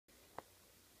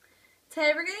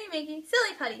Today we're going to be making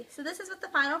silly putty. So this is what the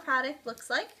final product looks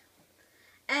like.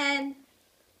 And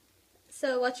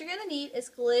so what you're going to need is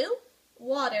glue,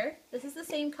 water, this is the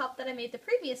same cup that I made the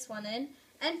previous one in,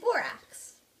 and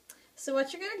borax. So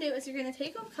what you're going to do is you're going to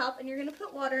take a cup and you're going to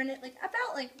put water in it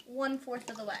about 1/4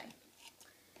 of the way.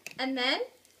 And then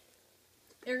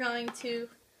you're going to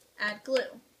add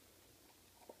glue.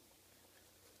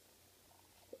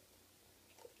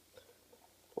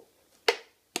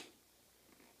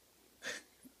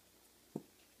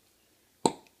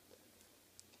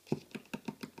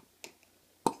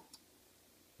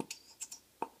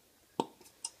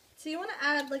 So you want to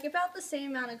add about the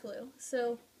same amount of glue.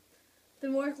 So the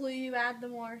more glue you add, the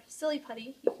more silly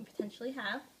putty you can potentially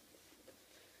have.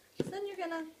 So then you're going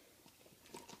to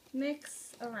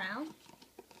mix around.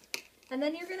 And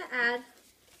then you're going to add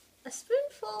a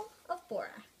spoonful of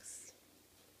borax.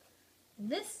 And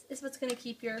this is what's going to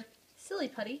keep your silly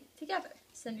putty together.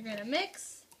 So then you're going to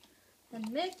mix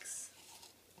and mix.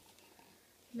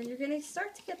 And then you're going to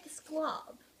start to get this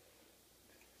glob.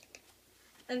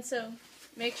 And so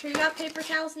make sure you got paper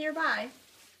towels nearby,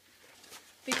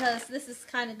 because this is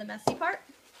kind of the messy part.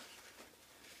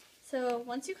 So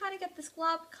once you kind of get this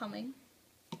glob coming,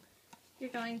 you're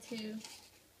going to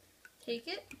take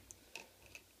it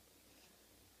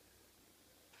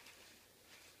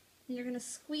and you're going to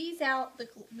squeeze out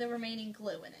the remaining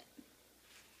glue in it.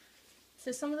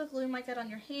 So some of the glue might get on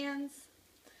your hands.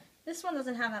 This one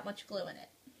doesn't have that much glue in it.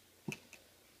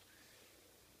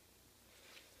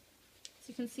 So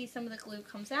you can see some of the glue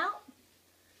comes out.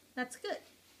 That's good.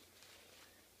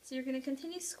 So you're going to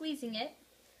continue squeezing it,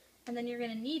 and then you're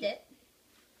going to knead it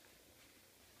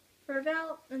for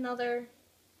about another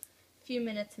few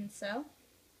minutes and so.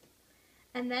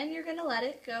 And then you're going to let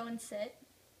it go and sit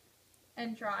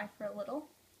and dry for a little.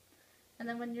 And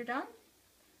then when you're done,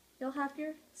 you'll have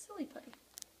your silly putty.